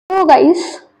Hello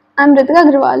guys, I'm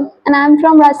Ritika-Channel and I'm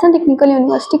from Rajasthan Technical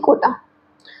University, Kota.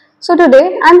 So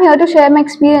today I'm here to share my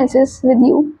experiences with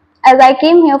you as I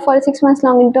came here for a 6 months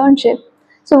long internship.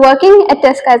 So working at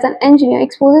Tesca as an engineer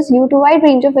exposes you to a wide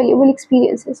range of valuable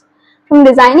experiences, from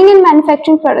designing and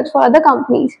manufacturing products for other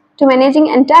companies to managing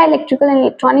entire electrical and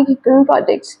electronic equipment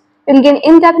projects. You'll gain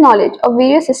in-depth knowledge of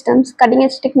various systems,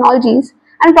 cutting-edge technologies,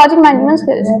 and project management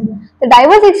skills. The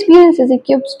diverse experiences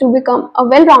equips to become a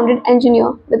well-rounded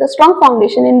engineer with a strong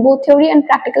foundation in both theory and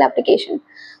practical application.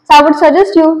 So I would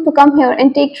suggest you to come here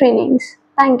and take trainings.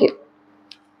 Thank you.